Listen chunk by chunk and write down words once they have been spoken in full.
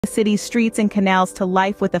the city's streets and canals to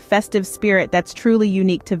life with a festive spirit that's truly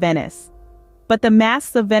unique to Venice. But the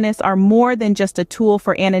masks of Venice are more than just a tool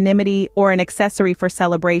for anonymity or an accessory for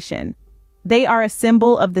celebration. They are a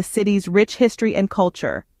symbol of the city's rich history and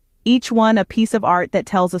culture, each one a piece of art that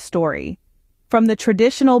tells a story. From the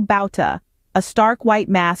traditional bauta, a stark white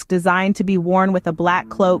mask designed to be worn with a black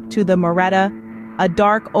cloak, to the moretta, a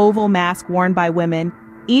dark oval mask worn by women,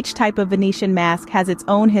 each type of Venetian mask has its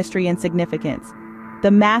own history and significance. The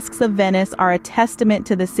masks of Venice are a testament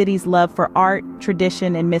to the city's love for art,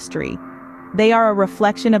 tradition, and mystery. They are a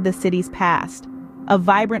reflection of the city's past, a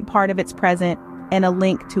vibrant part of its present, and a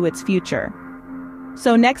link to its future.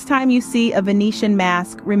 So next time you see a Venetian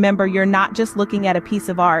mask, remember you're not just looking at a piece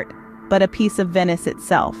of art, but a piece of Venice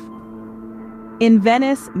itself. In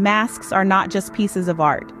Venice, masks are not just pieces of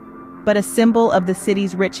art, but a symbol of the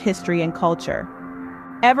city's rich history and culture.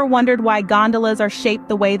 Ever wondered why gondolas are shaped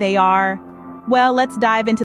the way they are? Well, let's dive into